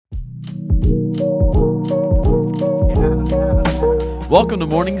Welcome to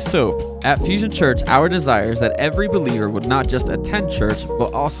Morning Soap. At Fusion Church, our desire is that every believer would not just attend church,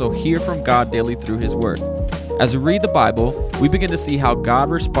 but also hear from God daily through His Word. As we read the Bible, we begin to see how God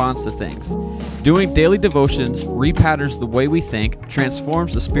responds to things. Doing daily devotions repatterns the way we think,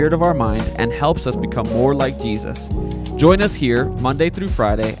 transforms the spirit of our mind, and helps us become more like Jesus. Join us here, Monday through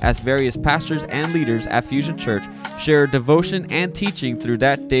Friday, as various pastors and leaders at Fusion Church share devotion and teaching through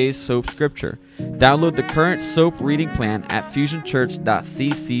that day's soap scripture. Download the current soap reading plan at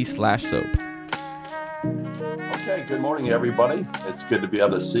fusionchurch.cc/soap. Okay, good morning, everybody. It's good to be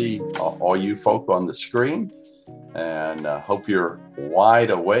able to see all you folk on the screen, and hope you're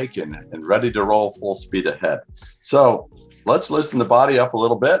wide awake and ready to roll full speed ahead. So let's loosen the body up a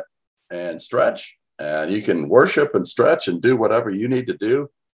little bit and stretch. And you can worship and stretch and do whatever you need to do.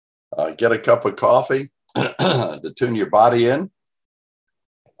 Get a cup of coffee to tune your body in.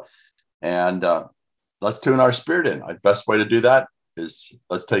 And let's tune our spirit in. The best way to do that is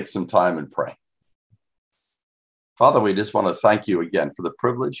let's take some time and pray. Father, we just want to thank you again for the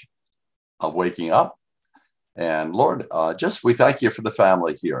privilege of waking up. And Lord, we thank you for the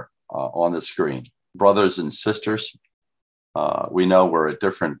family here on the screen, brothers and sisters. We know we're at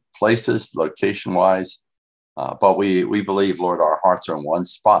different places, location-wise, but we believe, Lord, our hearts are in one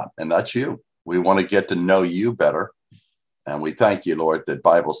spot, and that's you. We want to get to know you better, and we thank you, Lord, that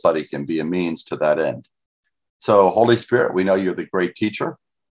Bible study can be a means to that end. So, Holy Spirit, we know you're the great teacher,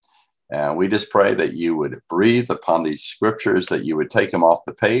 and we just pray that you would breathe upon these scriptures, that you would take them off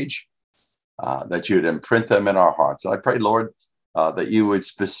the page, that you would imprint them in our hearts. And I pray, Lord, that you would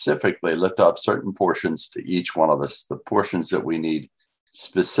specifically lift up certain portions to each one of us, the portions that we need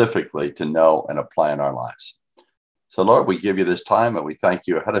specifically to know and apply in our lives. So, Lord, we give you this time, and we thank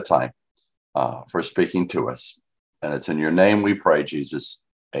you ahead of time for speaking to us. And it's in your name we pray, Jesus.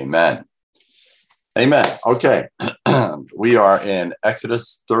 Amen. Amen. Okay. We are in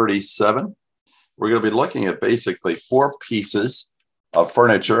Exodus 37. We're going to be looking at basically four pieces of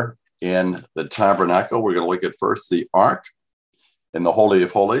furniture in the tabernacle. We're going to look at first the ark in the Holy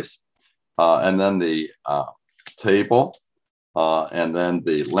of Holies, and then the table, and then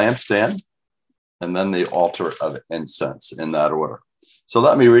the lampstand, and then the altar of incense, in that order. So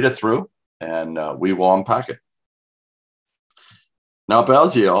let me read it through, and we will unpack it. Now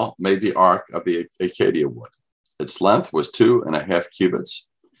Bezalel made the ark of the acacia wood. Its length was 2.5 cubits,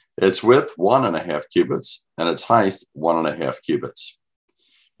 its width 1.5 cubits, and its height 1.5 cubits.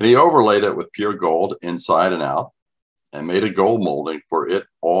 And he overlaid it with pure gold inside and out, and made a gold molding for it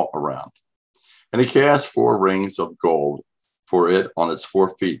all around. And he cast 4 rings of gold for it on its 4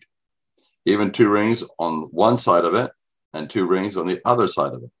 feet, even 2 rings on one side of it, and 2 rings on the other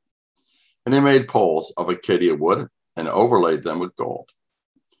side of it. And he made poles of acacia wood, and overlaid them with gold.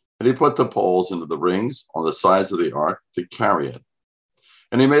 And he put the poles into the rings on the sides of the ark to carry it.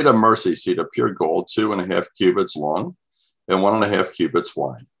 And he made a mercy seat of pure gold, 2.5 cubits long, and 1.5 cubits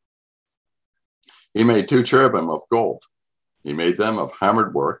wide. He made 2 cherubim of gold. He made them of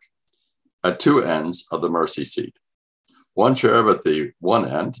hammered work at 2 ends of the mercy seat, 1 cherub at the one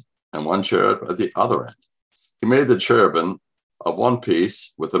end and 1 cherub at the other end. He made the cherubim of one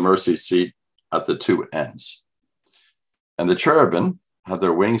piece with the mercy seat at the 2 ends. And the cherubim had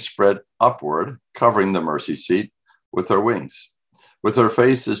their wings spread upward, covering the mercy seat with their wings, with their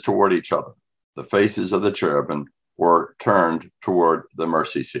faces toward each other. The faces of the cherubim were turned toward the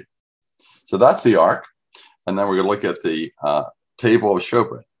mercy seat. So that's the ark. And then we're going to look at the table of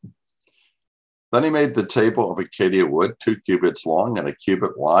showbread. Then he made the table of acacia wood, 2 cubits long and 1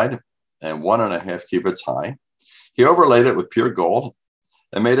 cubit wide, and 1.5 cubits high. He overlaid it with pure gold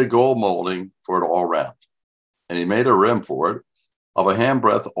and made a gold molding for it all round. And he made a rim for it of a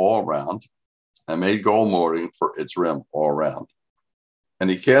handbreadth all round, and made gold molding for its rim all round. And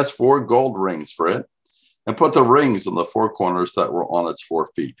he cast 4 gold rings for it, and put the rings on the 4 corners that were on its 4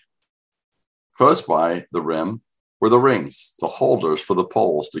 feet. Close by the rim were the rings, the holders for the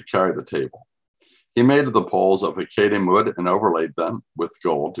poles to carry the table. He made the poles of acacia wood and overlaid them with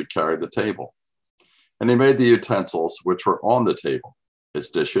gold to carry the table. And he made the utensils which were on the table, its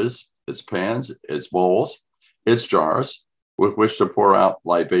dishes, its pans, its bowls, its jars, with which to pour out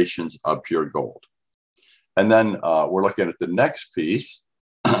libations of pure gold. And then we're looking at the next piece,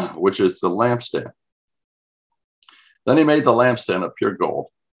 which is the lampstand. Then he made the lampstand of pure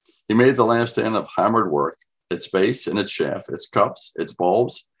gold. He made the lampstand of hammered work. Its base and its shaft, its cups, its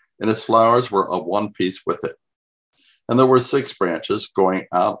bulbs, and its flowers were of one piece with it. And there were 6 branches going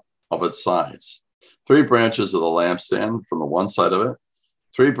out of its sides. 3 branches of the lampstand from the one side of it,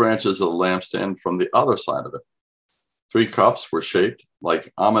 3 branches of the lampstand from the other side of it. 3 cups were shaped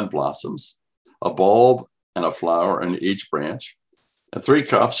like almond blossoms, a bulb and a flower in each branch. and 3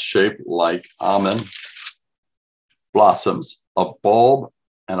 cups shaped like almond blossoms, a bulb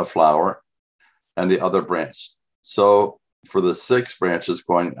and a flower, and the other branch. So for the 6 branches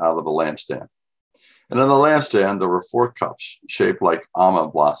going out of the lampstand. And in the lampstand, there were 4 cups shaped like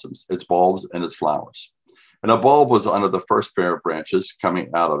almond blossoms, its bulbs and its flowers. And a bulb was under the first pair of branches coming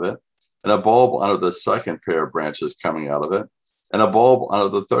out of it, and a bulb under the second pair of branches coming out of it, and a bulb under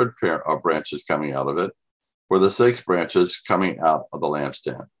the third pair of branches coming out of it, were the 6 branches coming out of the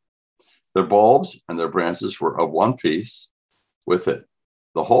lampstand. Their bulbs and their branches were of one piece with it.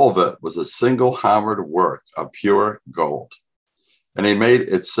 The whole of it was a single hammered work of pure gold. And he made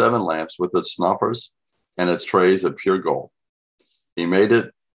its 7 lamps with its snuffers and its trays of pure gold. He made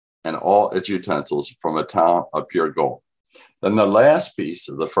it and all its utensils from a town of pure gold. Then the last piece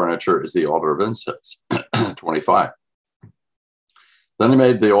of the furniture is the altar of incense, 25. Then he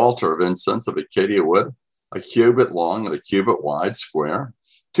made the altar of incense of acacia wood, a cubit long and a cubit wide, square,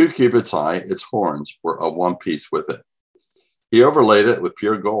 2 cubits high. Its horns were of one piece with it. He overlaid it with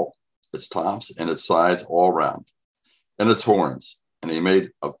pure gold, its tops and its sides all round, and its horns, and he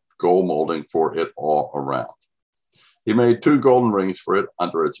made a gold molding for it all around. He made 2 golden rings for it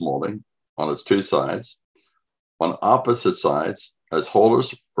under its molding on its 2 sides, on opposite sides as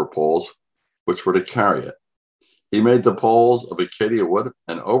holders for poles which were to carry it. He made the poles of acacia wood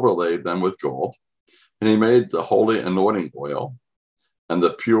and overlaid them with gold, and he made the holy anointing oil and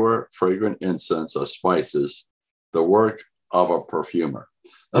the pure fragrant incense of spices, the work of a perfumer.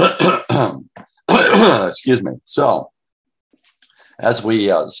 Excuse me. So, as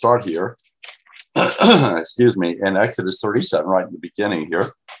we start here, excuse me, in Exodus 37, right in the beginning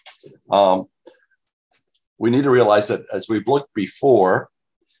here, we need to realize that as we've looked before,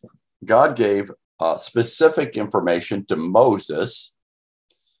 God gave specific information to Moses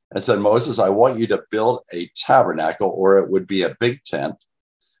and said, Moses, I want you to build a tabernacle, or it would be a big tent.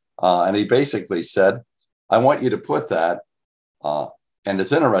 And he basically said, I want you to put that, and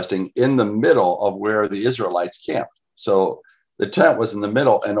it's interesting, in the middle of where the Israelites camped. So the tent was in the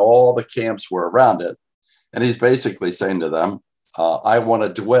middle and all the camps were around it. And he's basically saying to them, I want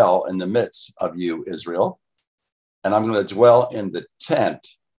to dwell in the midst of you, Israel, and I'm going to dwell in the tent,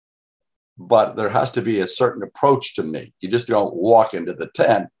 but there has to be a certain approach to me. You just don't walk into the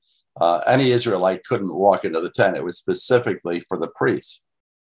tent. Any Israelite couldn't walk into the tent. It was specifically for the priests.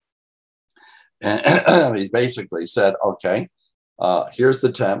 And he basically said, okay, here's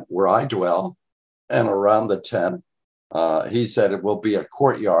the tent where I dwell, and around the tent, he said it will be a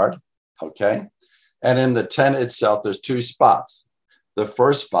courtyard, okay? And in the tent itself, there's 2 spots. The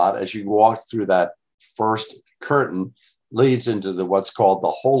first spot, as you walk through that first curtain, leads into what's called the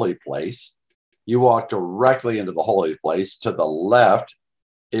holy place. You walk directly into the holy place. To the left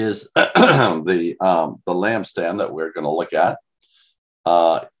is the lampstand that we're going to look at.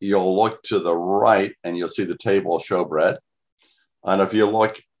 You'll look to the right and you'll see the table of showbread. And if you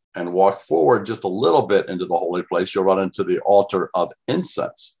look and walk forward just a little bit into the holy place, you'll run into the altar of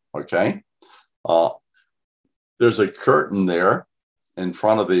incense, okay? There's a curtain there in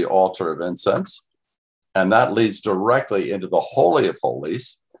front of the altar of incense, and that leads directly into the Holy of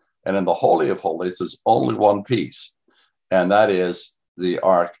Holies. And in the Holy of Holies, there's only one piece, and that is the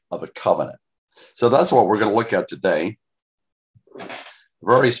Ark of the Covenant. So that's what we're going to look at today.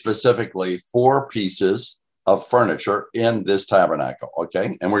 Very specifically, 4 pieces of furniture in this tabernacle,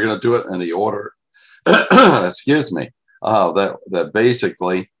 okay? And we're going to do it in the order, excuse me, that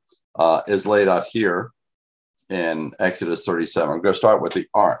basically is laid out here in Exodus 37. We're going to start with the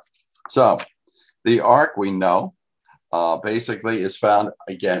Ark. So the Ark, we know, basically is found,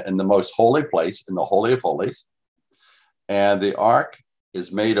 again, in the most holy place, in the Holy of Holies. And the Ark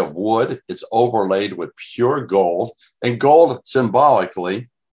is made of wood. It's overlaid with pure gold. And gold symbolically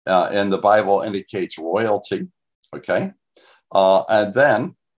in the Bible indicates royalty, okay? And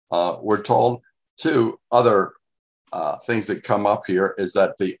then we're told 2 other things that come up here is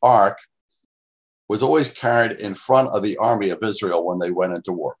that the Ark was always carried in front of the army of Israel when they went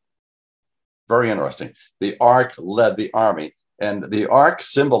into war. Very interesting. The Ark led the army, and the Ark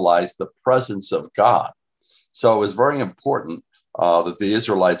symbolized the presence of God. So it was very important that the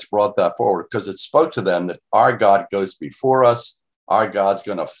Israelites brought that forward, because it spoke to them that our God goes before us. Our God's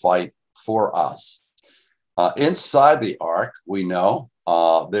going to fight for us. Inside the Ark, we know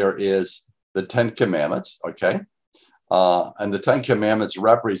there is the 10 Commandments, okay? And the 10 Commandments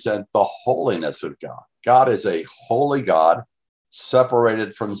represent the holiness of God. God is a holy God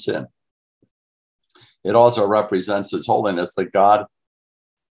separated from sin. It also represents his holiness, that God,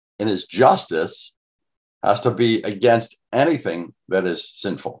 in his justice, has to be against anything that is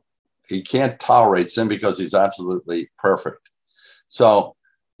sinful. He can't tolerate sin because he's absolutely perfect. So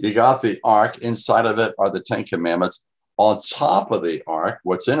you got the ark. Inside of it are the 10 commandments. On top of the ark,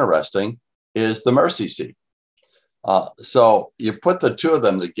 what's interesting is the mercy seat. So you put the two of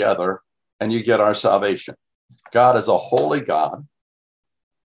them together and you get our salvation. God is a holy God.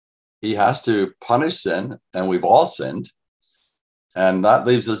 He has to punish sin, and we've all sinned. And that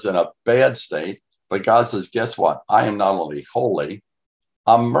leaves us in a bad state. But God says, guess what? I am not only holy,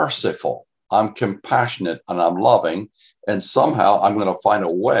 I'm merciful, I'm compassionate, and I'm loving. And somehow I'm going to find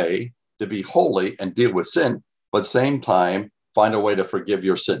a way to be holy and deal with sin, but same time, find a way to forgive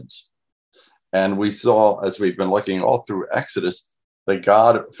your sins. And we saw, as we've been looking all through Exodus, that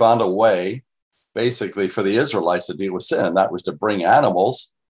God found a way basically for the Israelites to deal with sin. And that was to bring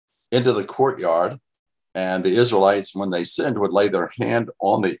animals into the courtyard. And the Israelites, when they sinned, would lay their hand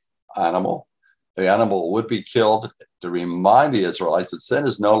on the animal. The animal would be killed to remind the Israelites that sin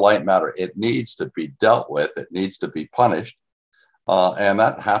is no light matter. It needs to be dealt with. It needs to be punished. And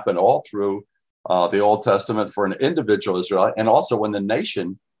that happened all through the Old Testament for an individual Israelite. And also when the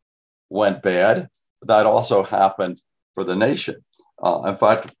nation went bad, that also happened for the nation. In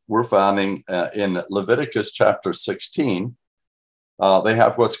fact, we're finding in Leviticus chapter 16, they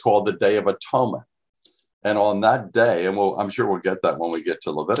have what's called the Day of Atonement. And on that day, and I'm sure we'll get that when we get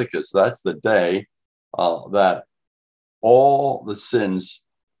to Leviticus, that's the day that all the sins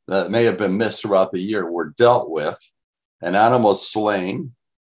that may have been missed throughout the year were dealt with. An animal was slain,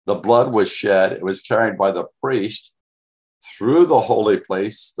 the blood was shed, it was carried by the priest through the holy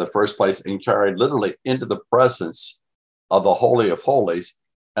place, the first place, and carried literally into the presence of the Holy of Holies,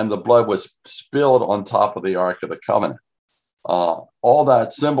 and the blood was spilled on top of the Ark of the Covenant. All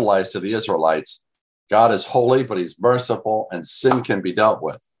that symbolized to the Israelites, God is holy, but he's merciful, and sin can be dealt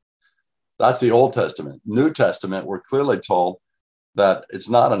with. That's the Old Testament. New Testament, we're clearly told that it's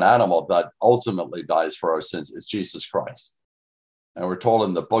not an animal that ultimately dies for our sins. It's Jesus Christ. And we're told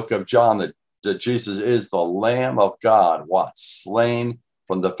in the book of John that Jesus is the Lamb of God, slain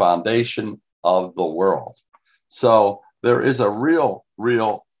from the foundation of the world. So there is a real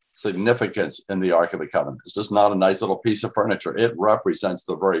significance in the Ark of the Covenant. It's just not a nice little piece of furniture. It represents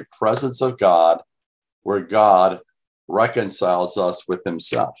the very presence of God, where God reconciles us with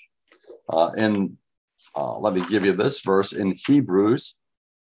himself. Let me give you this verse in Hebrews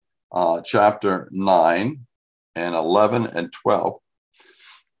chapter 9 and 11 and 12.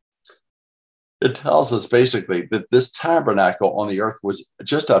 It tells us basically that this tabernacle on the earth was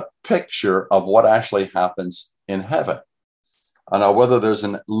just a picture of what actually happens in heaven. Now, whether there's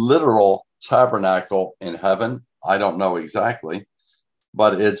a literal tabernacle in heaven, I don't know exactly,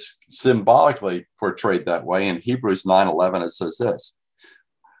 but it's symbolically portrayed that way. In Hebrews 9:11, it says this: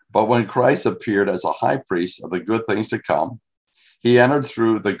 "But when Christ appeared as a high priest of the good things to come, he entered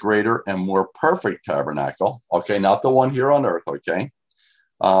through the greater and more perfect tabernacle." Okay, not the one here on earth, okay?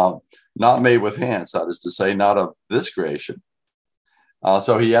 Not made with hands, that is to say, not of this creation.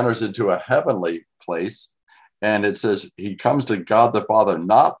 So he enters into a heavenly place, and it says he comes to God the Father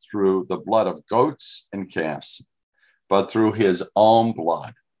not through the blood of goats and calves, but through his own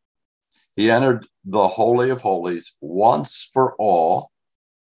blood. He entered the Holy of Holies once for all,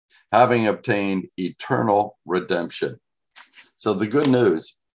 having obtained eternal redemption. So the good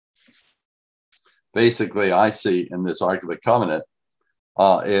news, basically, I see in this Ark of the Covenant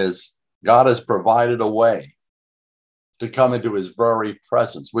is God has provided a way to come into his very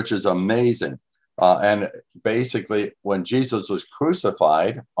presence, which is amazing. And basically, when Jesus was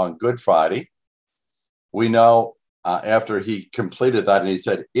crucified on Good Friday, we know after he completed that and he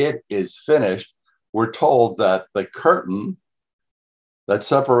said, "It is finished," we're told that the curtain that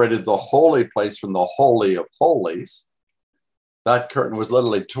separated the holy place from the Holy of Holies, that curtain was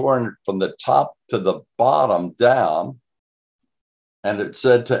literally torn from the top to the bottom down. And it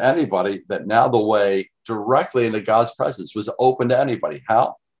said to anybody that now the way directly into God's presence was open to anybody.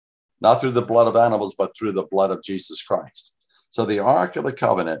 How? Not through the blood of animals, but through the blood of Jesus Christ. So the Ark of the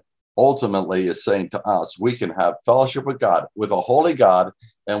Covenant ultimately is saying to us, we can have fellowship with God, with a holy God,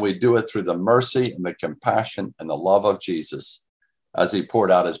 and we do it through the mercy and the compassion and the love of Jesus as he poured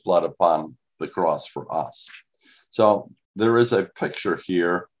out his blood upon the cross for us. So there is a picture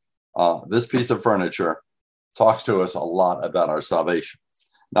here. This piece of furniture talks to us a lot about our salvation.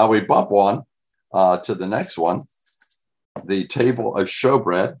 Now we bump on to the next one, the table of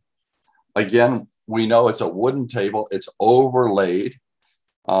showbread. Again, we know it's a wooden table. It's overlaid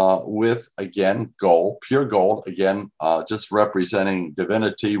with, again, gold, pure gold, again, just representing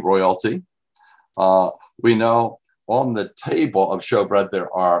divinity, royalty. We know on the table of showbread,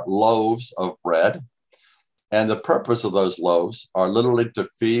 there are loaves of bread. And the purpose of those loaves are literally to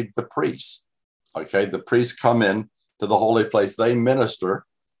feed the priests. Okay, the priests come in to the holy place. They minister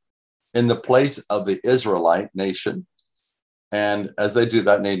in the place of the Israelite nation. And as they do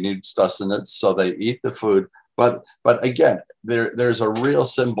that, they need sustenance, so they eat the food. But again, there's a real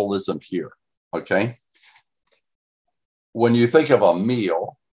symbolism here, okay? When you think of a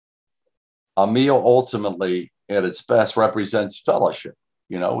meal ultimately at its best represents fellowship.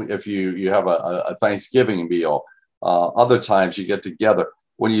 You know, if you have a Thanksgiving meal, other times you get together.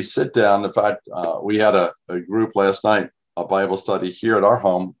 When you sit down, in fact, we had a group last night, a Bible study here at our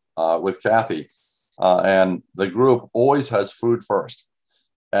home with Kathy, and the group always has food first.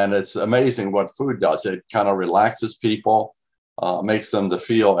 And it's amazing what food does. It kind of relaxes people, makes them to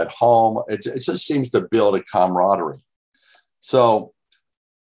feel at home. It just seems to build a camaraderie. So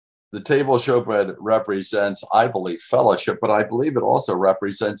the table of showbread represents, I believe, fellowship, but I believe it also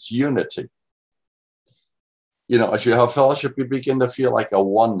represents unity. You know, as you have fellowship, you begin to feel like a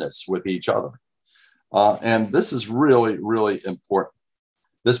oneness with each other. And this is really, really important.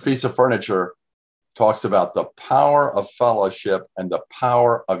 This piece of furniture talks about the power of fellowship and the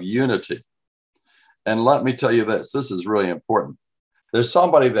power of unity. And let me tell you this is really important. There's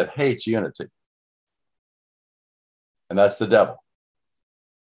somebody that hates unity, and that's the devil.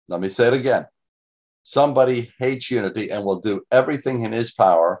 Let me say it again. Somebody hates unity and will do everything in his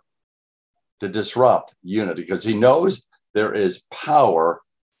power to disrupt unity because he knows there is power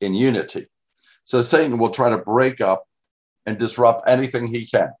in unity. So Satan will try to break up and disrupt anything he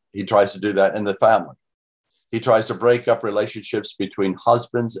can. He tries to do that in the family. He tries to break up relationships between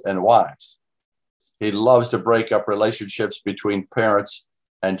husbands and wives. He loves to break up relationships between parents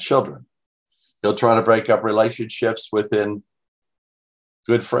and children. He'll try to break up relationships within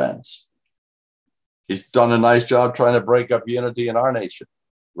good friends. He's done a nice job trying to break up unity in our nation.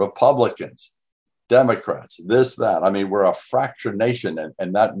 Republicans, Democrats, this, that. I mean, we're a fractured nation,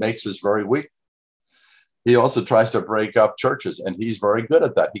 and that makes us very weak. He also tries to break up churches, and he's very good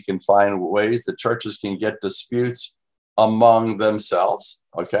at that. He can find ways that churches can get disputes among themselves,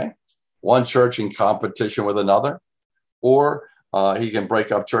 okay? One church in competition with another, or he can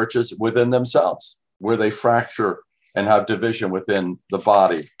break up churches within themselves, where they fracture and have division within the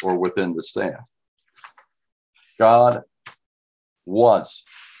body or within the staff. God wants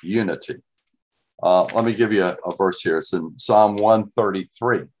unity. Let me give you a verse here. It's in Psalm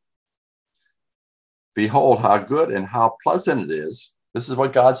 133. Behold, how good and how pleasant it is. This is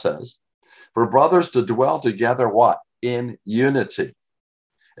what God says. For brothers to dwell together, what? In unity.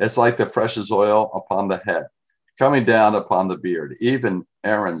 It's like the precious oil upon the head, coming down upon the beard, even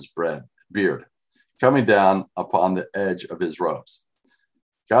Aaron's beard, coming down upon the edge of his robes.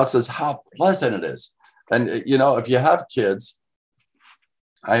 God says, how pleasant it is. And, you know, if you have kids,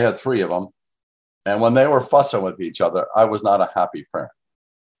 I had 3 of them, and when they were fussing with each other, I was not a happy parent.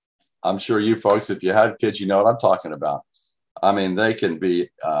 I'm sure you folks, if you have kids, you know what I'm talking about. I mean, they can be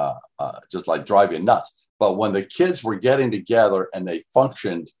just like drive you nuts. But when the kids were getting together and they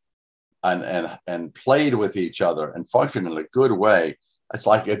functioned and played with each other and functioned in a good way, it's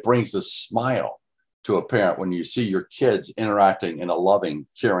like it brings a smile to a parent when you see your kids interacting in a loving,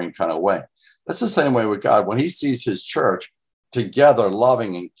 caring kind of way. That's the same way with God. When he sees his church together,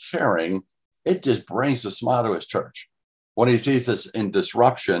 loving and caring, it just brings a smile to his church. When he sees us in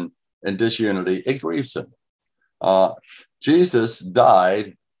disruption and disunity, it grieves him. Jesus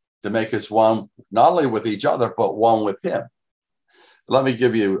died to make us one, not only with each other, but one with him. Let me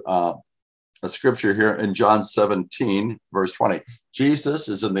give you a scripture here in John 17, verse 20. Jesus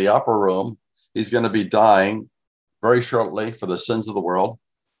is in the upper room. He's going to be dying very shortly for the sins of the world.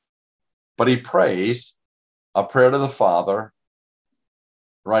 But he prays a prayer to the Father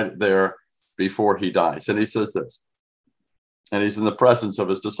right there before he dies. And he says this, and he's in the presence of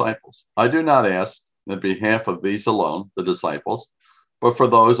his disciples. I do not ask on behalf of these alone, the disciples, but for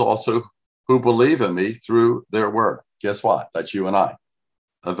those also who believe in me through their word. Guess what? That's you and I.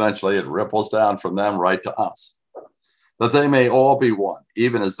 Eventually it ripples down from them right to us. That they may all be one,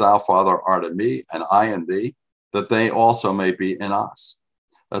 even as thou, Father, art in me, and I in thee, that they also may be in us,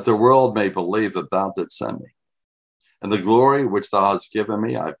 that the world may believe that thou didst send me. And the glory which thou hast given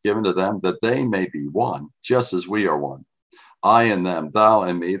me, I've given to them, that they may be one, just as we are one. I and them, thou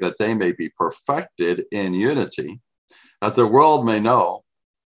and me, that they may be perfected in unity, that the world may know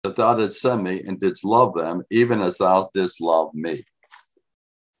that thou didst send me and didst love them, even as thou didst love me.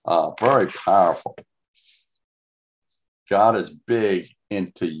 Very powerful. God is big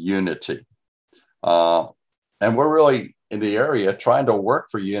into unity. And we're really in the area trying to work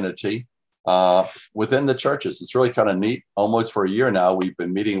for unity within the churches. It's really kind of neat. Almost for a year now, we've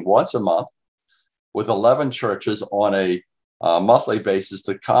been meeting once a month with 11 churches on a monthly basis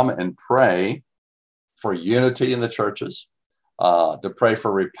to come and pray for unity in the churches, to pray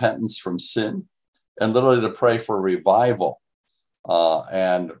for repentance from sin, and literally to pray for revival.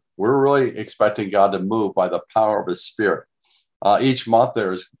 And we're really expecting God to move by the power of his Spirit. Each month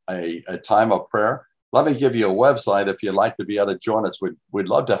there's a time of prayer. Let me give you a website if you'd like to be able to join us. We'd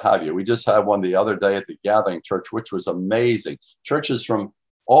love to have you. We just had one the other day at the Gathering Church, which was amazing. Churches from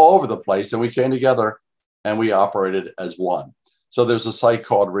all over the place, and we came together and we operated as one. So there's a site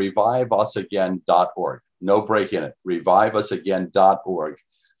called reviveusagain.org. No break in it, reviveusagain.org.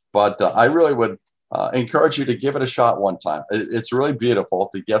 But I really would encourage you to give it a shot one time. It's really beautiful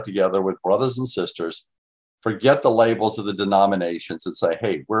to get together with brothers and sisters, forget the labels of the denominations, and say,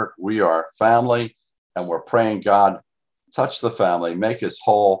 hey, we are family, and we're praying God, touch the family, make us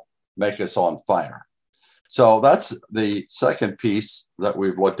whole, make us on fire. So that's the second piece that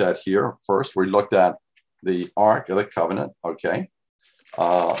we've looked at here. First, we looked at the Ark of the Covenant, okay?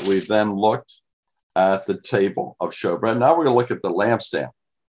 We then looked at the table of showbread. Now we're going to look at the lampstand.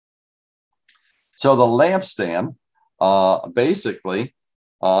 So the lampstand basically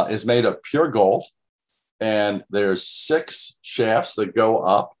is made of pure gold, and there's 6 shafts that go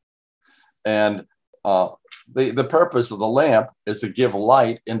up, and the purpose of the lamp is to give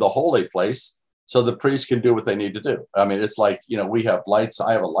light in the holy place so the priest can do what they need to do. I mean, it's like, we have lights.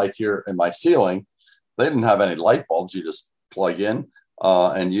 I have a light here in my ceiling. They didn't have any light bulbs you just plug in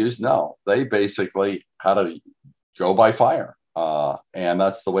and use. No, they basically had to go by fire, and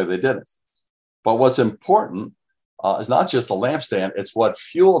that's the way they did it. But what's important is not just the lampstand, it's what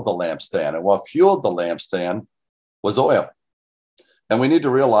fueled the lampstand. And what fueled the lampstand was oil. And we need to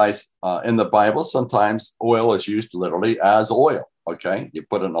realize in the Bible, sometimes oil is used literally as oil, okay? You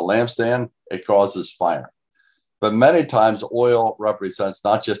put it in a lampstand, it causes fire. But many times oil represents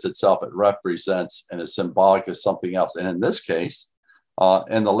not just itself, it represents and is symbolic of something else. And in this case,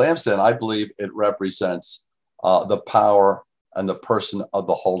 in the lampstand, I believe it represents the power and the person of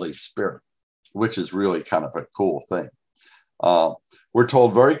the Holy Spirit, which is really kind of a cool thing. We're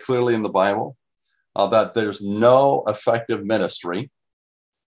told very clearly in the Bible that there's no effective ministry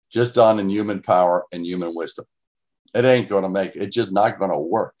just done in human power and human wisdom. It ain't going to make it, just not going to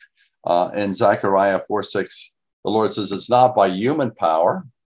work. In Zechariah 4:6, the Lord says, it's not by human power,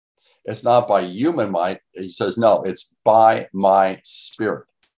 it's not by human might. He says, no, it's by my Spirit.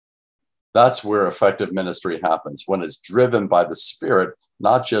 That's where effective ministry happens, when it's driven by the Spirit,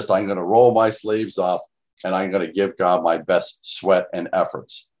 not just I'm going to roll my sleeves up and I'm going to give God my best sweat and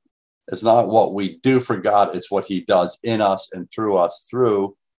efforts. It's not what we do for God, it's what he does in us and through us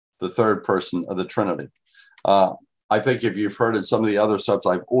through the third person of the Trinity. I think if you've heard in some of the other subs,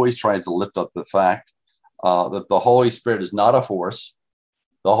 I've always tried to lift up the fact that the Holy Spirit is not a force.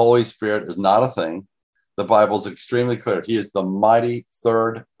 The Holy Spirit is not a thing. The Bible is extremely clear. He is the mighty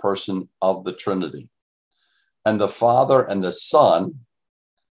third person of the Trinity. And the Father and the Son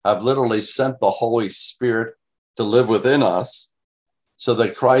have literally sent the Holy Spirit to live within us so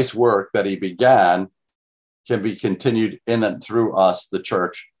that Christ's work that he began can be continued in and through us, the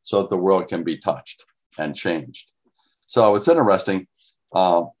church, so that the world can be touched and changed. So it's interesting.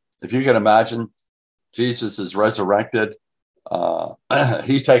 If you can imagine, Jesus is resurrected.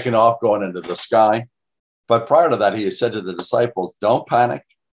 He's taken off going into the sky. But prior to that, he has said to the disciples, don't panic.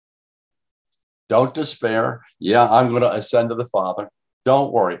 Don't despair. Yeah, I'm going to ascend to the Father.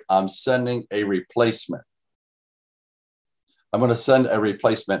 Don't worry. I'm sending a replacement. I'm going to send a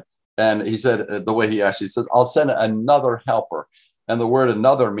replacement. And he said, the way he actually says, I'll send another helper. And the word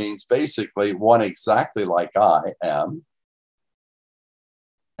another means basically one exactly like I am.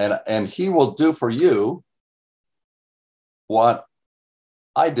 And he will do for you what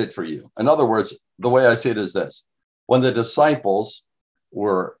I did for you. In other words, the way I see it is this. When the disciples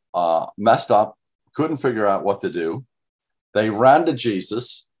were messed up, couldn't figure out what to do, they ran to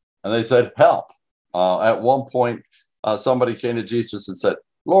Jesus and they said, help. At one point, somebody came to Jesus and said,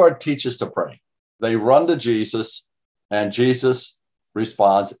 Lord, teach us to pray. They run to Jesus and Jesus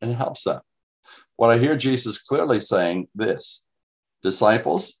responds and helps them. What I hear Jesus clearly saying this,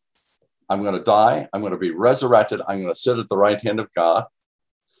 disciples, I'm going to die. I'm going to be resurrected. I'm going to sit at the right hand of God.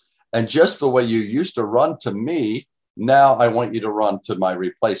 And just the way you used to run to me, now I want you to run to my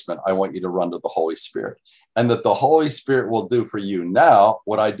replacement. I want you to run to the Holy Spirit. And that the Holy Spirit will do for you now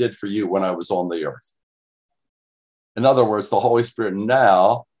what I did for you when I was on the earth. In other words, the Holy Spirit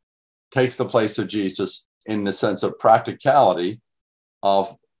now takes the place of Jesus in the sense of practicality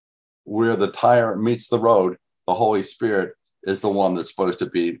of where the tire meets the road. The Holy Spirit is the one that's supposed to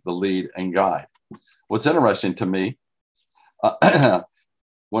be the lead and guide. What's interesting to me,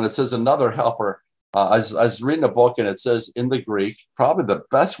 when it says another helper, I was reading a book and it says in the Greek, probably the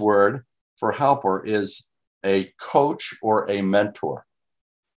best word for helper is a coach or a mentor.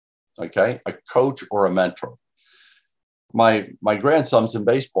 Okay, a coach or a mentor. My grandson's in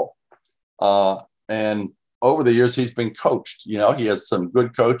baseball, and over the years he's been coached. You know, he has some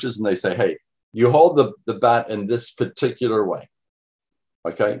good coaches, and they say, "Hey, you hold the bat in this particular way.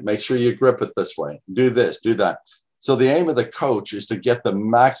 Okay, make sure you grip it this way. Do this, do that." So the aim of the coach is to get the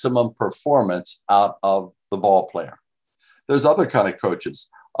maximum performance out of the ball player. There's other kind of coaches.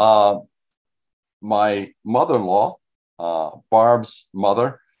 My mother-in-law, Barb's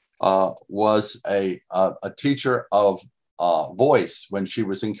mother, was a teacher of voice when she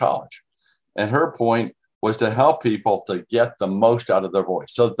was in college. And her point was to help people to get the most out of their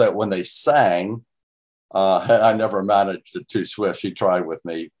voice so that when they sang, I never managed it too swift. She tried with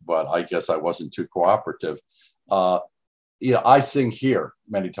me, but I guess I wasn't too cooperative. I sing here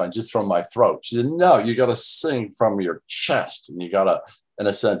many times just from my throat. She said, no, you got to sing from your chest, and you got to, in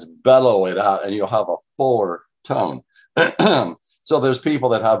a sense, bellow it out, and you'll have a fuller tone. So there's people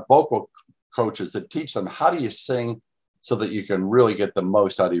that have vocal coaches that teach them how do you sing so that you can really get the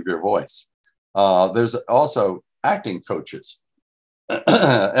most out of your voice. There's also acting coaches,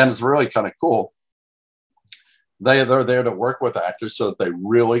 and it's really kind of cool. They're there to work with actors so that they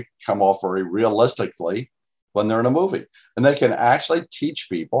really come off very realistically when they're in a movie. And they can actually teach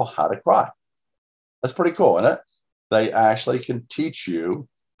people how to cry. That's pretty cool, isn't it? They actually can teach you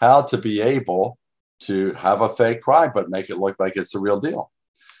how to be able to have a fake cry, but make it look like it's the real deal.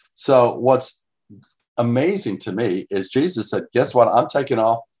 So what's amazing to me is Jesus said, guess what? I'm taking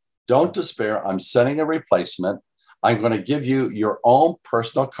off. Don't despair. I'm sending a replacement. I'm going to give you your own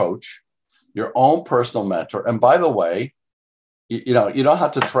personal coach, your own personal mentor. And by the way, you don't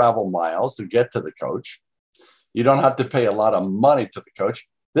have to travel miles to get to the coach. You don't have to pay a lot of money to the coach.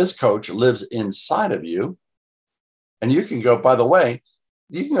 This coach lives inside of you. And you can go, by the way,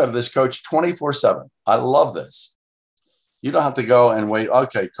 you can go to this coach 24/7. I love this. You don't have to go and wait.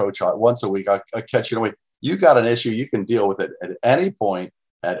 Okay, coach, once a week, I'll catch you in a week. You got an issue. You can deal with it at any point,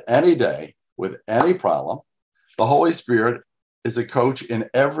 at any day, with any problem. The Holy Spirit is a coach in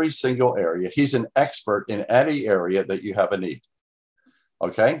every single area. He's an expert in any area that you have a need.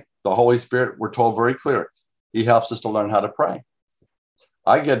 Okay? The Holy Spirit, we're told very clear, he helps us to learn how to pray.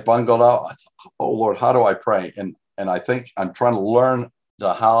 I get bungled out. I say, oh, Lord, how do I pray? And I think I'm trying to learn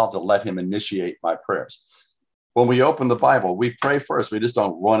how to let him initiate my prayers. When we open the Bible, we pray first. We just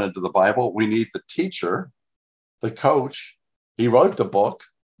don't run into the Bible. We need the teacher, the coach. He wrote the book.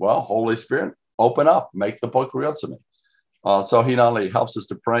 Well, Holy Spirit, open up, make the book real to me. So he not only helps us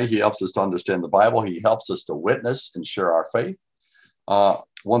to pray, he helps us to understand the Bible. He helps us to witness and share our faith.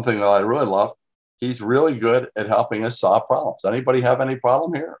 One thing that I really love, he's really good at helping us solve problems. Anybody have any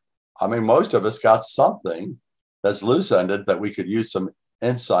problem here? I mean, most of us got something that's loose-ended that we could use some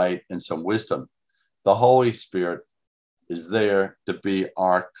insight and some wisdom. The Holy Spirit is there to be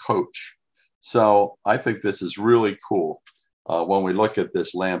our coach. So I think this is really cool. When we look at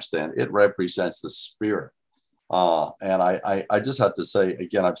this lampstand, it represents the Spirit. And I just have to say,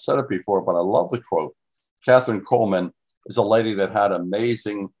 again, I've said it before, but I love the quote. Catherine Coleman is a lady that had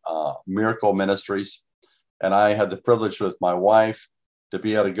amazing miracle ministries. And I had the privilege with my wife to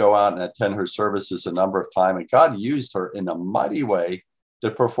be able to go out and attend her services a number of times. And God used her in a mighty way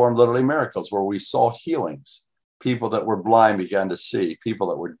to perform literally miracles where we saw healings. People that were blind began to see. People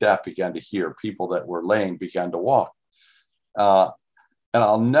that were deaf began to hear. People that were lame began to walk. And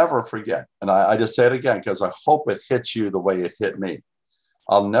I'll never forget, and I just say it again because I hope it hits you the way it hit me.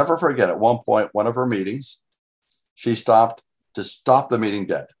 I'll never forget at one point, one of her meetings, she stopped to stop the meeting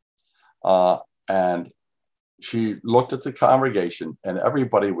dead. And she looked at the congregation and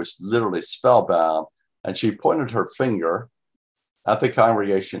everybody was literally spellbound. And she pointed her finger at the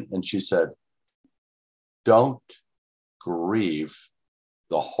congregation and she said, "Don't grieve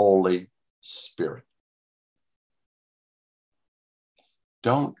the Holy Spirit.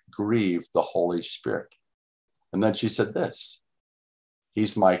 Don't grieve the Holy Spirit." And then she said this,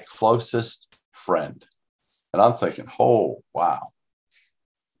 "He's my closest friend." And I'm thinking, oh, wow.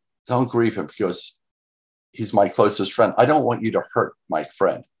 Don't grieve him because he's my closest friend. I don't want you to hurt my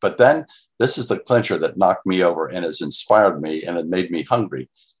friend. But then this is the clincher that knocked me over and has inspired me and it made me hungry.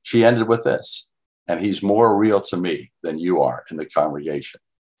 She ended with this, "And he's more real to me than you are in the congregation."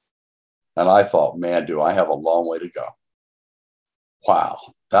 And I thought, man, do I have a long way to go. Wow,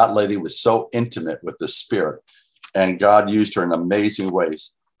 that lady was so intimate with the Spirit and God used her in amazing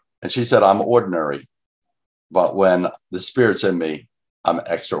ways. And she said, "I'm ordinary, but when the Spirit's in me, I'm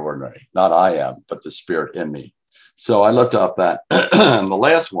extraordinary." Not I am, but the Spirit in me. So I looked up that. And the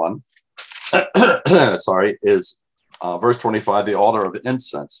last one, is verse 25, the altar of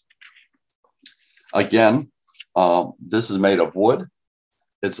incense. Again, this is made of wood.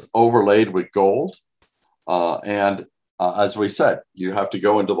 It's overlaid with gold. And as we said, you have to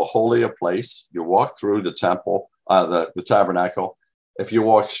go into the holy of place. You walk through the temple, the tabernacle. If you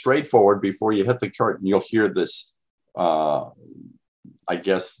walk straight forward before you hit the curtain, you'll hear this, I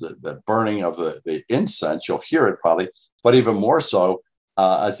guess, the burning of the incense. You'll hear it probably, but even more so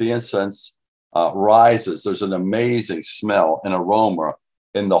as the incense rises, there's an amazing smell and aroma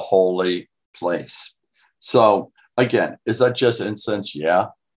in the holy place. So again, is that just incense? Yeah.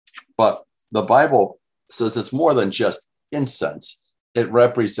 But the Bible says it's more than just incense. It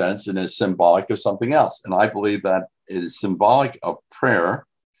represents and is symbolic of something else. And I believe that it is symbolic of prayer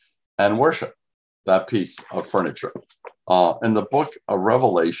and worship, that piece of furniture. In the book of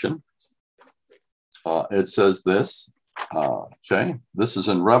Revelation, it says this. Okay, this is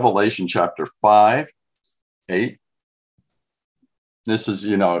in Revelation chapter 5, 8. This is,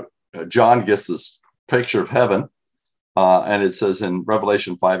 John gets this picture of heaven. And it says in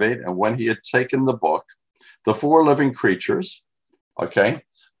Revelation 5:8, and when he had taken the book, the four living creatures, okay,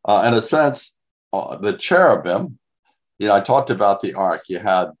 in a sense, the cherubim, I talked about the ark. You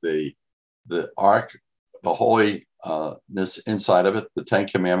had the ark, the holiness inside of it, the Ten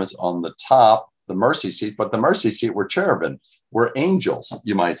Commandments on the top, the mercy seat, but the mercy seat were cherubim, were angels,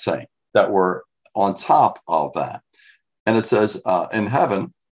 you might say, that were on top of that. And it says in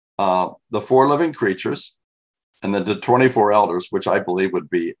heaven, the four living creatures, and the 24 elders, which I believe would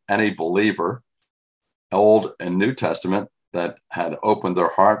be any believer, Old and New Testament, that had opened their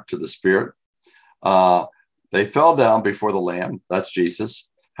heart to the Spirit, they fell down before the Lamb, that's Jesus,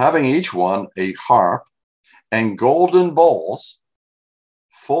 having each one a harp and golden bowls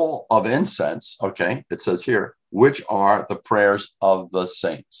full of incense, okay, it says here, which are the prayers of the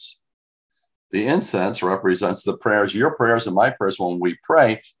saints. The incense represents the prayers, your prayers and my prayers. When we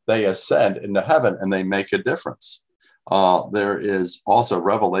pray, they ascend into heaven and they make a difference. There is also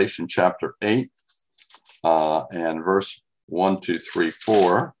Revelation chapter 8 and verse 1, 2, 3,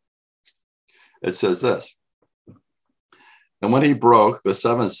 4. It says this. And when he broke the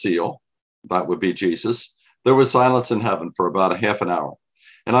seventh seal, that would be Jesus, there was silence in heaven for about a half an hour.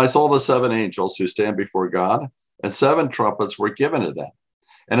 And I saw the seven angels who stand before God, and seven trumpets were given to them.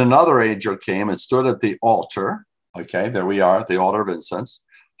 And another angel came and stood at the altar. Okay, there we are, the altar of incense,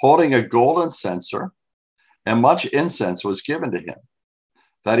 holding a golden censer, and much incense was given to him,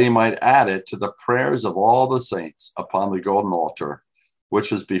 that he might add it to the prayers of all the saints upon the golden altar,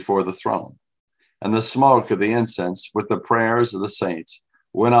 which is before the throne. And the smoke of the incense with the prayers of the saints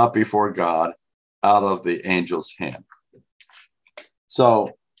went up before God out of the angel's hand.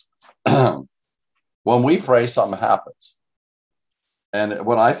 So when we pray, something happens. And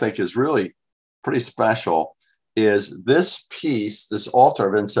what I think is really pretty special is this piece, this altar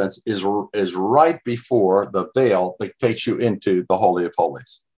of incense is right before the veil that takes you into the Holy of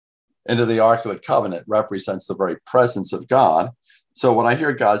Holies. Into the Ark of the Covenant represents the very presence of God. So when I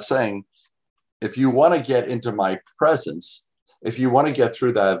hear God saying, if you want to get into my presence, if you want to get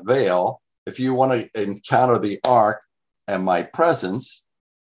through that veil, if you want to encounter the Ark and my presence,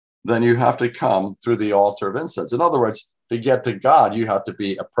 then you have to come through the altar of incense. In other words, to get to God, you have to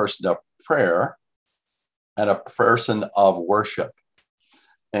be a person of prayer and a person of worship.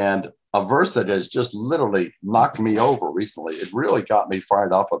 And a verse that has just literally knocked me over recently, it really got me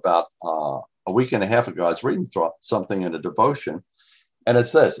fired up about a week and a half ago. I was reading through something in a devotion, and it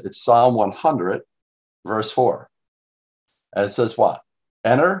says, it's Psalm 100, verse 4. And it says what?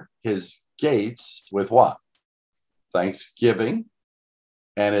 Enter his gates with what? Thanksgiving,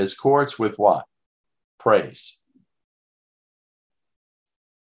 and his courts with what? Praise.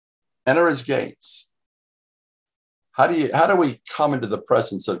 Enter his gates. How do we come into the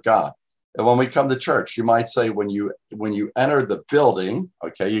presence of God? And when we come to church, you might say when you enter the building,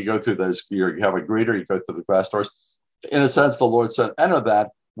 okay, you go through those, you have a greeter, you go through the glass doors. In a sense, the Lord said, enter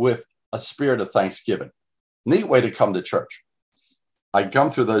that with a spirit of thanksgiving. Neat way to come to church. I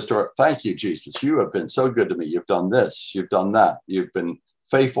come through those doors. Thank you, Jesus. You have been so good to me. You've done this. You've done that. You've been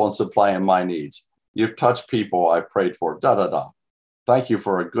faithful in supplying my needs. You've touched people I prayed for. Da, da, da. Thank you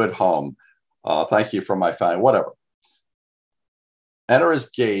for a good home. Thank you for my family, whatever. Enter his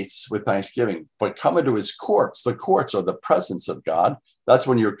gates with thanksgiving, but come into his courts. The courts are the presence of God. That's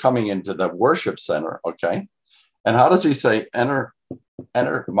when you're coming into the worship center, okay? And how does he say, enter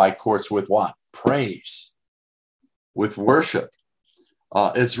my courts with what? Praise, with worship.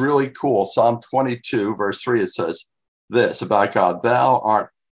 It's really cool. Psalm 22, verse 3, it says this about God. Thou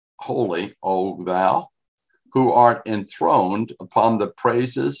art holy, O thou, who art enthroned upon the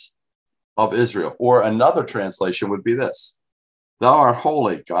praises of Israel. Or another translation would be this. Thou art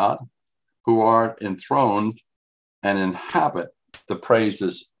holy, God, who are enthroned and inhabit the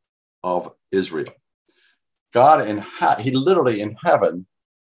praises of Israel. God, he literally in heaven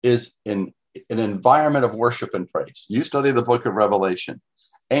is in an environment of worship and praise. You study the book of Revelation.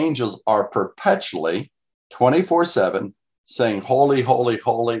 Angels are perpetually 24/7 saying, holy, holy,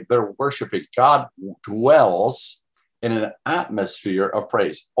 holy. They're worshiping. God dwells in an atmosphere of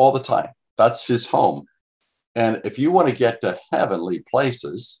praise all the time. That's his home. And if you want to get to heavenly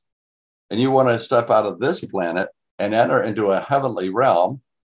places and you want to step out of this planet and enter into a heavenly realm,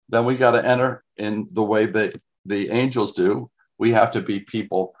 then we got to enter in the way that the angels do. We have to be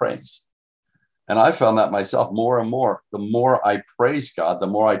people of praise. And I found that myself more and more. The more I praise God, the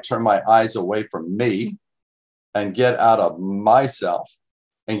more I turn my eyes away from me and get out of myself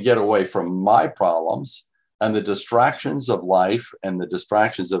and get away from my problems and the distractions of life and the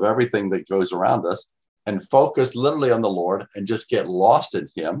distractions of everything that goes around us, and focus literally on the Lord and just get lost in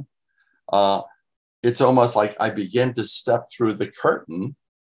him. It's almost like I begin to step through the curtain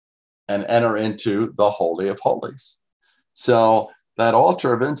and enter into the Holy of Holies. So that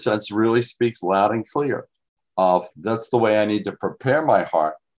altar of incense really speaks loud and clear of that's the way I need to prepare my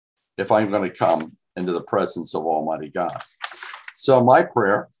heart if I'm going to come into the presence of Almighty God. So my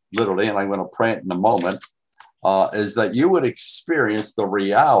prayer, literally, and I'm going to pray it in a moment, is that you would experience the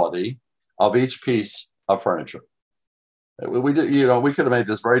reality of each piece of furniture. We did, we could have made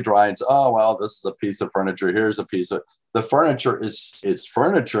this very dry and say, oh, well, this is a piece of furniture. Here's a piece of the furniture is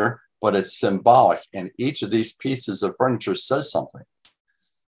furniture, but it's symbolic. And each of these pieces of furniture says something.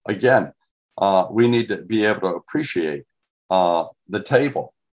 Again, we need to be able to appreciate the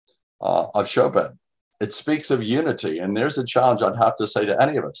table of Shobed. It speaks of unity. And there's a challenge I'd have to say to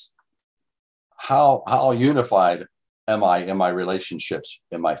any of us. How unified am I in my relationships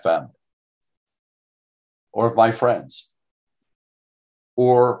in my family? Or with my friends?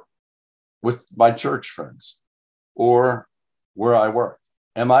 Or with my church friends? Or where I work?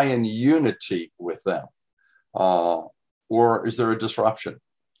 Am I in unity with them? Or is there a disruption?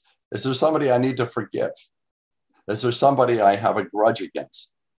 Is there somebody I need to forgive? Is there somebody I have a grudge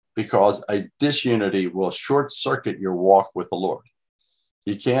against? Because a disunity will short circuit your walk with the Lord.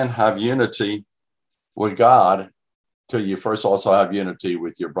 You can't have unity with God till you first also have unity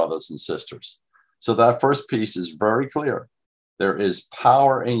with your brothers and sisters. So that first piece is very clear. There is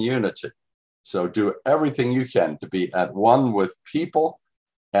power in unity. So do everything you can to be at one with people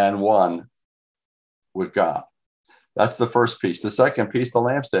and one with God. That's the first piece. The second piece, the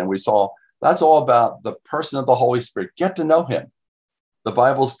lampstand, we saw, that's all about the person of the Holy Spirit. Get to know him. The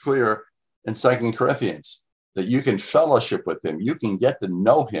Bible's clear in 2 Corinthians that you can fellowship with him. You can get to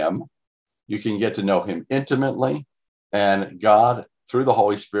know him. You can get to know him intimately. And God, through the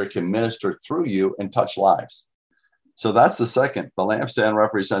Holy Spirit, can minister through you and touch lives. So that's the second. The lampstand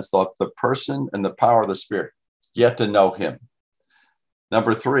represents the person and the power of the Spirit. Get to know him.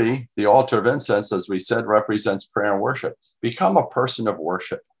 Number 3, the altar of incense, as we said, represents prayer and worship. Become a person of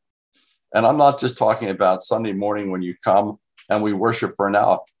worship. And I'm not just talking about Sunday morning when you come and we worship for an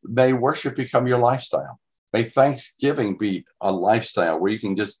hour. May worship become your lifestyle. May Thanksgiving be a lifestyle where you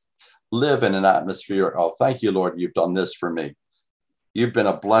can just live in an atmosphere of, thank you, Lord, you've done this for me. You've been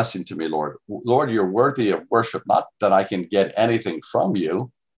a blessing to me, Lord. Lord, you're worthy of worship, not that I can get anything from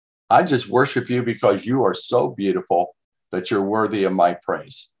you. I just worship you because you are so beautiful that you're worthy of my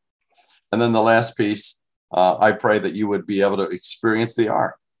praise. And then the last piece, I pray that you would be able to experience the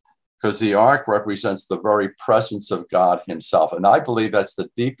ark, because the ark represents the very presence of God himself. And I believe that's the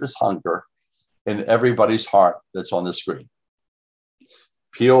deepest hunger in everybody's heart that's on the screen.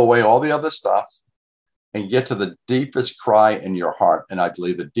 Peel away all the other stuff and get to the deepest cry in your heart. And I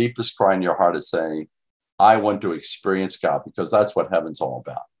believe the deepest cry in your heart is saying, I want to experience God, because that's what heaven's all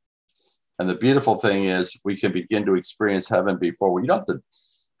about. And the beautiful thing is we can begin to experience heaven before we, you don't have to,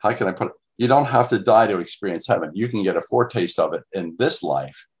 how can I put it? You don't have to die to experience heaven. You can get a foretaste of it in this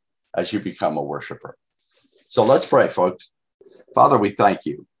life as you become a worshiper. So let's pray, folks. Father, we thank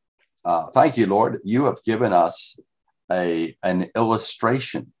you. Thank you, Lord. You have given us an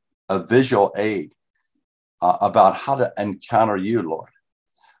illustration, a visual aid about how to encounter you, Lord.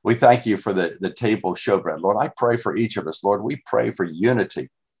 We thank you for the table of showbread. Lord, I pray for each of us. Lord, we pray for unity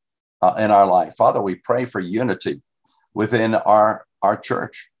in our life. Father, we pray for unity within our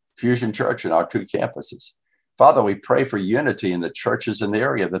church, Fusion Church, and our 2 campuses. Father, we pray for unity in the churches in the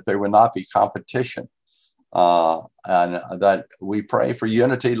area, that there would not be competition. And that we pray for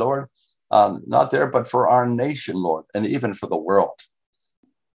unity, Lord, not there, but for our nation, Lord, and even for the world.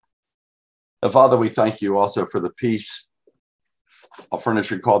 And Father, we thank you also for the piece of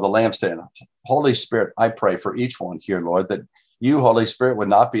furniture called the lampstand. Holy Spirit, I pray for each one here, Lord, that you, Holy Spirit, would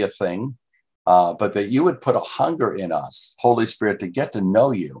not be a thing, but that you would put a hunger in us, Holy Spirit, to get to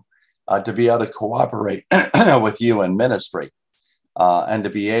know you, to be able to cooperate with you in ministry, and to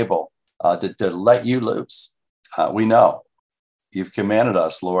be able to let you loose. We know you've commanded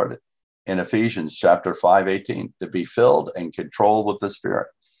us, Lord, in Ephesians chapter 5:18, to be filled and controlled with the Spirit.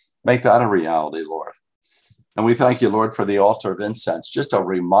 Make that a reality, Lord. And we thank you, Lord, for the altar of incense. Just a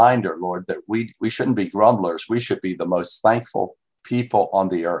reminder, Lord, that we shouldn't be grumblers. We should be the most thankful people on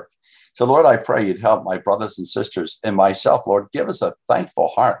the earth. So, Lord, I pray you'd help my brothers and sisters and myself, Lord. Give us a thankful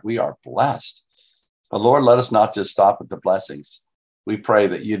heart. We are blessed. But, Lord, let us not just stop at the blessings. We pray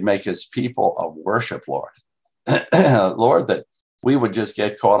that you'd make us people of worship, Lord. Lord, that we would just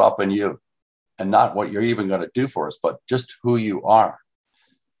get caught up in you and not what you're even going to do for us, but just who you are.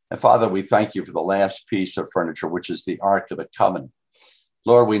 And Father, we thank you for the last piece of furniture, which is the Ark of the Covenant.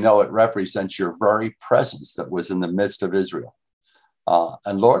 Lord, we know it represents your very presence that was in the midst of Israel.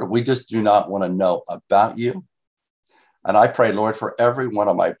 And Lord, we just do not want to know about you. And I pray, Lord, for every one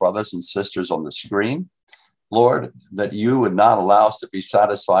of my brothers and sisters on the screen, Lord, that you would not allow us to be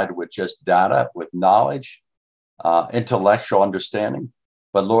satisfied with just data, with knowledge, intellectual understanding.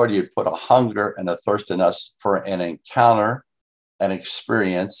 But Lord, you'd put a hunger and a thirst in us for an encounter, an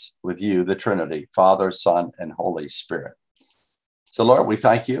experience with you, the Trinity, Father, Son, and Holy Spirit. So Lord, we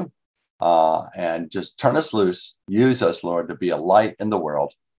thank you. And just turn us loose. Use us, Lord, to be a light in the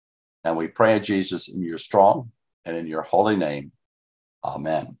world. And we pray, Jesus, in your strong and in your holy name.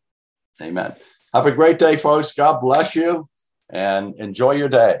 Amen. Amen. Have a great day, folks. God bless you and enjoy your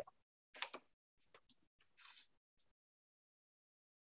day.